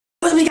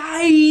morning,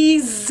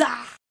 guys!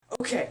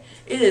 Okay,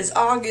 it is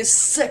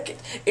August 2nd,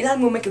 and I'm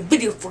gonna make a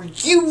video for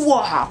you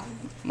all,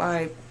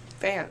 my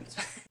fans.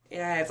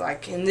 And I have,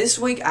 and this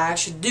week, I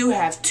actually do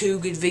have 2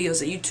 good videos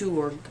that you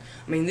two are,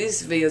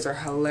 these videos are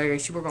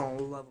hilarious. You are gonna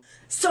love them.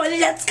 So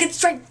let's get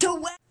straight to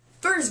it!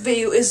 First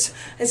video is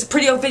a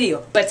pretty old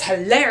video, but it's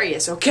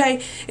hilarious,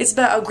 okay? It's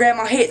about a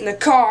grandma hitting the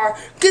car,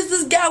 because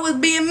this guy was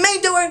being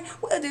mean to her.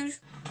 Well, dude.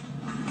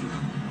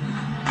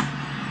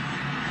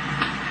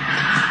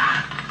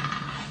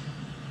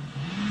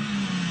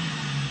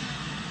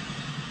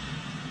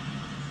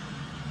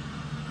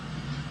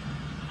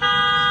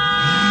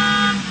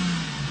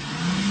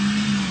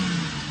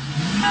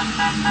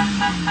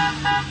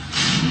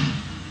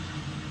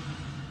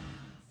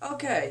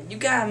 Okay, you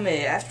gotta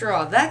admit, after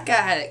all, that guy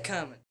had it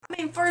coming.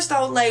 First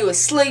old lady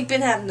was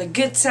sleeping, having a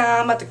good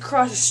time, about to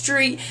cross the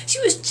street. She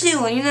was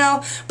chilling, you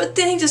know, but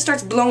then he just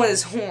starts blowing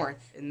his horn.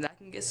 And that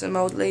can get some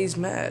old ladies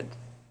mad.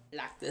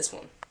 Like this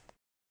one.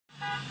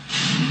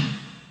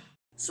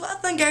 So I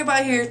think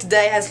everybody here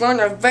today has learned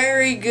a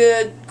very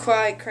good,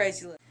 quite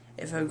crazy lesson.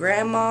 If a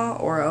grandma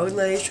or an old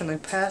lady is trying to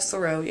pass the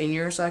road in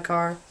your side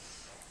car,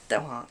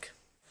 don't honk.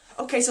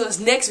 Okay, so this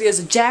next video is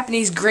a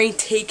Japanese green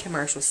tea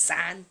commercial,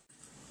 son.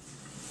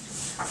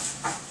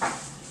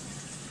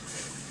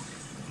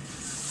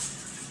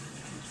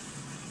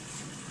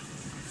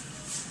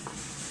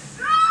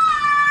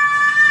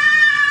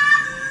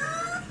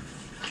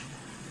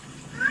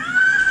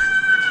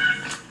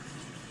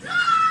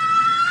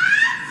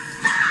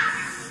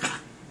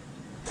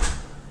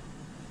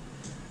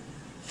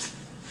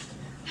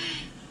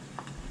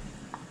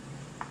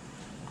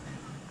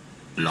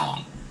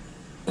 Long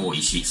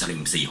Oishi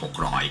Slim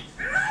 4600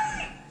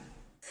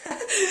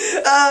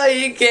 Oh,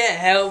 you can't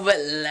help but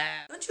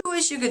laugh. Don't you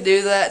wish you could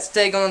do that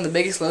instead of going on the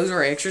Biggest Loser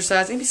or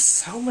exercise? It'd be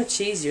so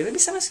much easier. There'd be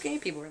so much skinny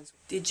people.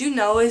 Did you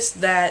notice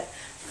that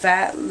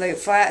fat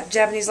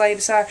Japanese lady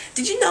beside her?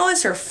 Did you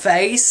notice her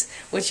face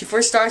when she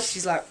first started?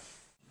 She's like,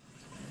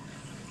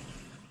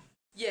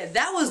 yeah,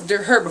 that was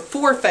her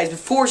before face,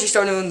 before she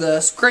started doing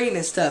the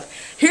screaming stuff.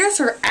 Here's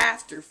her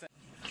after face.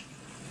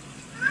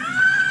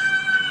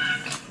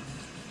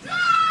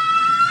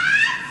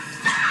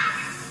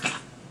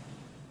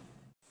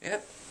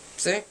 Yep,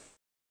 see?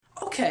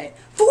 Okay,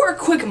 for a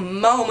quick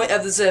moment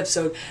of this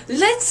episode,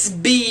 let's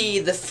be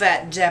the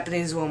fat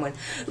Japanese woman.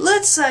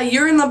 Let's say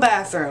you're in the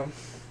bathroom,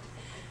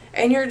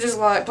 and you're just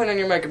like putting on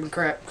your makeup and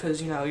crap, because,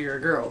 you know, you're a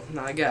girl,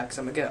 not a guy, because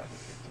I'm a guy.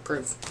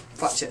 Proof.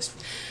 Flat chest.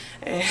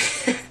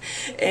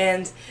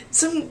 And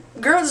some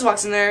girl just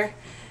walks in there,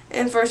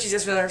 and first she's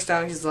just feeling her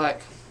stomach, she's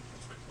like,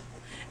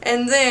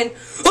 and then,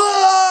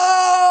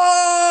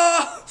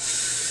 oh!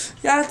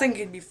 Yeah, I think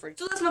it'd be free.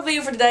 So that's my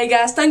video for today,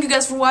 guys. Thank you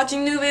guys for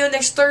watching. New video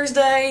next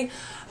Thursday.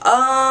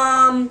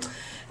 I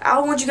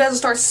want you guys to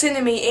start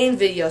sending me in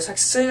videos.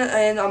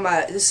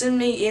 Send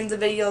me in the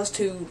videos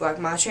to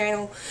my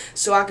channel,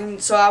 so I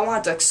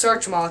won't have to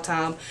search them all the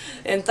time.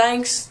 And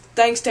thanks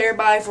to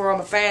everybody, for all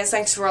my fans.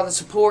 Thanks for all the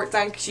support.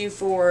 Thank you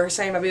for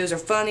saying my videos are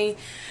funny.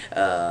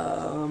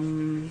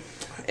 And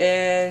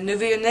new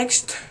video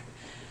next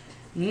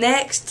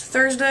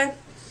Thursday.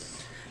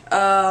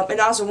 And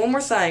also, one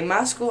more thing.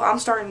 My school, I'm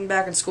starting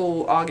back in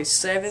school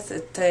August 7th.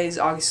 Today's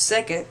August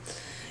 2nd.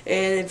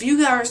 And if you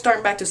guys are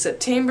starting back to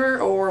September,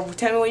 or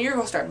tell me when you're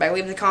going to start back,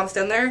 leave in the comments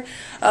down there.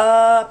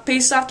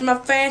 Peace out to my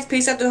fans.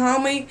 Peace out to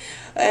homie.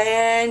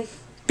 And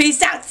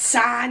peace out,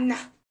 son.